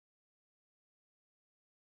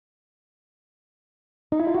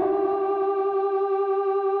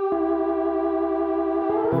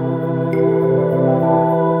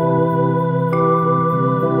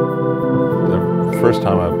first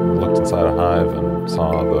time I looked inside a hive and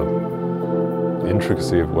saw the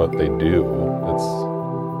intricacy of what they do, it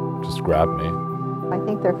just grabbed me. I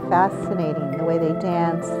think they're fascinating, the way they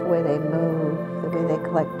dance, the way they move, the way they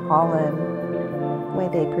collect pollen, the way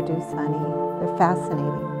they produce honey. They're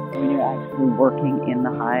fascinating. When you're actually working in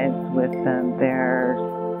the hives with them, there's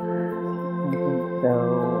something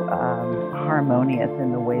so harmonious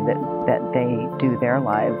in the way that they do their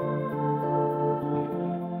lives.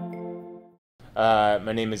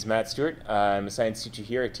 My name is Matt Stewart. I'm a science teacher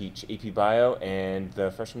here. I teach AP Bio and the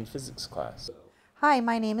freshman physics class. Hi,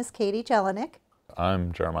 my name is Katie Jelinek.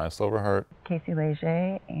 I'm Jerimiah Silverheart. Casey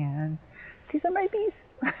Leger, and these are my bees.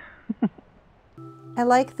 I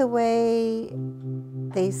like the way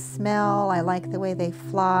they smell. I like the way they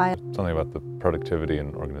fly. Something about the productivity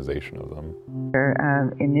and organization of them.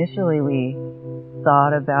 Initially, we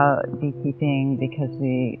thought about beekeeping because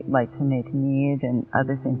we like to make mead and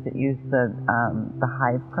other things that use the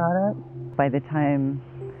hive product. By the time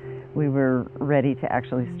we were ready to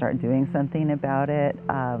actually start doing something about it,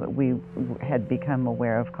 we had become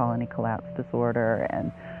aware of colony collapse disorder,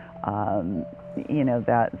 and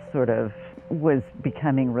that sort of was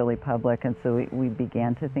becoming really public, and so we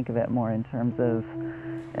began to think of it more in terms of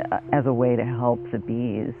as a way to help the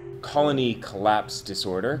bees. Colony collapse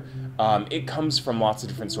disorder, it comes from lots of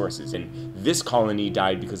different sources, and this colony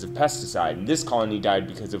died because of pesticide, and this colony died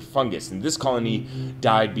because of fungus, and this colony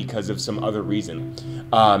died because of some other reason.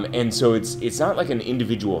 And so it's not like an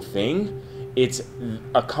individual thing, it's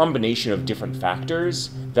a combination of different factors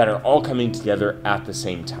that are all coming together at the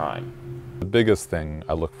same time. The biggest thing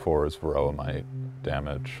I look for is varroa mite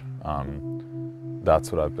damage.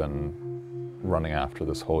 That's what I've been running after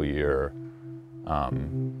this whole year.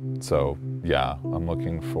 So yeah, I'm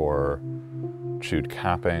looking for chewed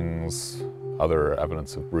cappings, other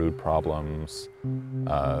evidence of brood problems,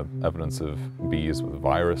 evidence of bees with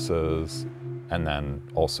viruses, and then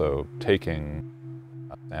also taking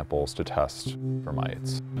samples to test for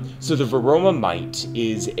mites. So the varroa mite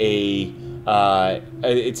is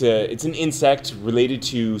it's an insect related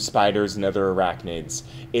to spiders and other arachnids,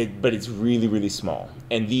 but it's really, really small.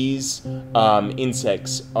 And these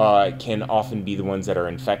insects can often be the ones that are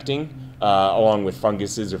infecting, along with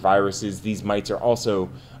funguses or viruses. These mites are also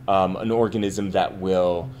an organism that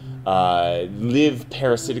will live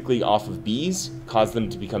parasitically off of bees, cause them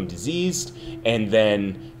to become diseased, and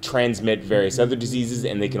then transmit various other diseases,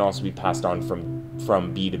 and they can also be passed on from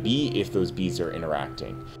bee to bee if those bees are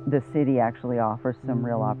interacting. The city actually offers some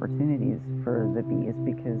real opportunities for the bees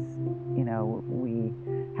because, we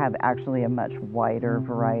have actually a much wider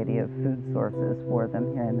variety of food sources for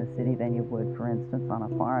them here in the city than you would, for instance, on a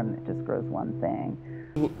farm that just grows one thing.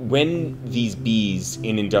 When these bees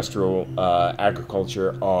in industrial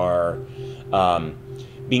agriculture are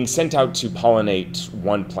being sent out to pollinate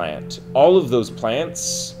one plant, all of those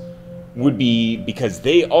plants would be, because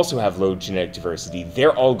they also have low genetic diversity,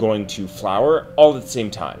 they're all going to flower all at the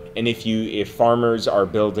same time. And if farmers are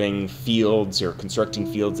building fields or constructing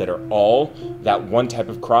fields that are all that one type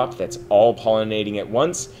of crop that's all pollinating at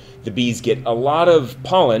once, the bees get a lot of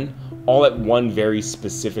pollen all at one very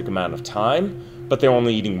specific amount of time, but they're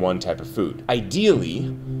only eating one type of food.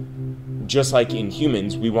 Ideally, just like in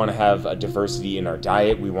humans, we want to have a diversity in our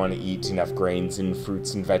diet. We want to eat enough grains and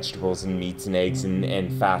fruits and vegetables and meats and eggs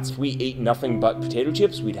and fats. If we ate nothing but potato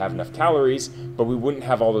chips, we'd have enough calories, but we wouldn't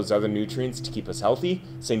have all those other nutrients to keep us healthy.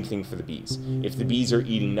 Same thing for the bees. If the bees are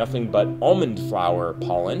eating nothing but almond flower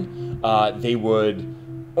pollen, they would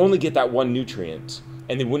only get that one nutrient,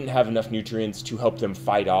 and they wouldn't have enough nutrients to help them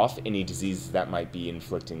fight off any diseases that might be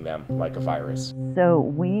inflicting them, like a virus. So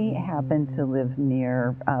we happen to live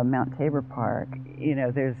near Mount Tabor Park.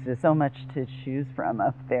 There's just so much to choose from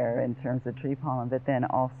up there in terms of tree pollen, but then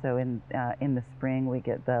also in the spring we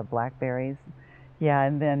get the blackberries. Yeah,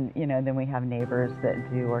 and then, then we have neighbors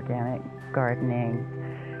that do organic gardening.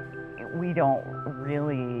 We don't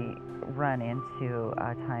really run into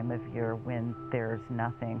a time of year when there's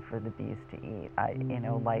nothing for the bees to eat.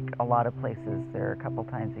 Like a lot of places, there are a couple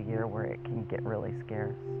times a year where it can get really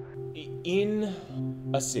scarce. In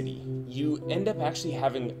a city, you end up actually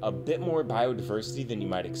having a bit more biodiversity than you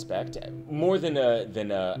might expect, more than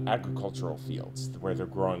agricultural fields where they're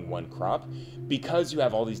growing one crop, because you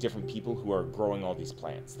have all these different people who are growing all these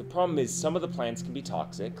plants. The problem is some of the plants can be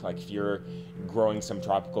toxic, like if you're growing some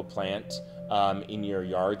tropical plant in your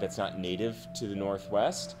yard that's not native to the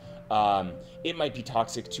Northwest, it might be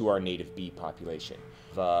toxic to our native bee population.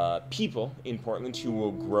 people in Portland who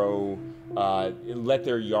will grow, let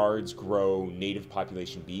their yards grow native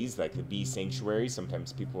population bees, like the bee sanctuary.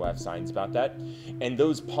 Sometimes people have signs about that. And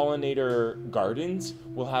those pollinator gardens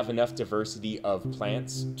will have enough diversity of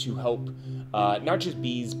plants to help not just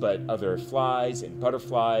bees, but other flies and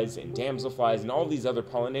butterflies and damselflies and all these other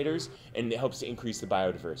pollinators, and it helps to increase the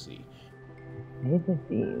biodiversity.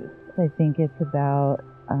 Disease. I think it's about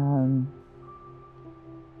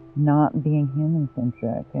not being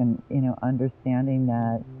human-centric and, understanding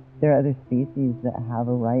that there are other species that have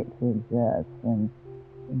a right to exist, and,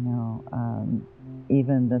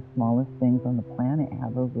 even the smallest things on the planet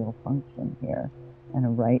have a real function here and a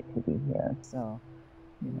right to be here. So,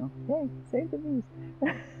 hey, save the bees.